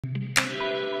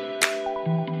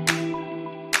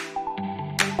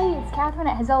Catherine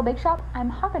at Hazel Bake Shop. I'm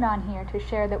hopping on here to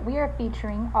share that we are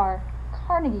featuring our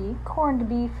Carnegie Corned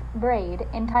Beef Braid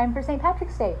in time for St.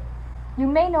 Patrick's Day. You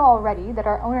may know already that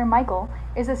our owner Michael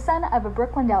is the son of a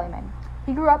Brooklyn deliman.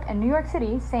 He grew up in New York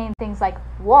City saying things like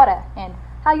 "water" and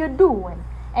 "how you doing"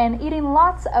 and eating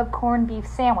lots of corned beef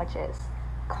sandwiches.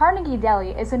 Carnegie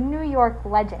Deli is a New York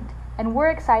legend, and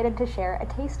we're excited to share a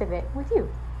taste of it with you.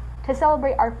 To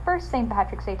celebrate our first St.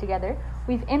 Patrick's Day together,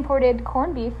 we've imported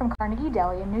corned beef from Carnegie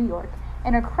Deli in New York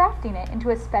and are crafting it into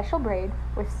a special braid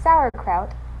with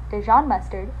sauerkraut, Dijon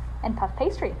mustard, and puff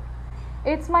pastry.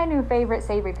 It's my new favorite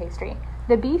savory pastry.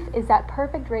 The beef is that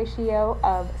perfect ratio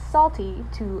of salty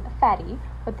to fatty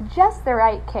with just the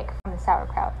right kick from the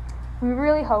sauerkraut. We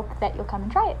really hope that you'll come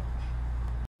and try it.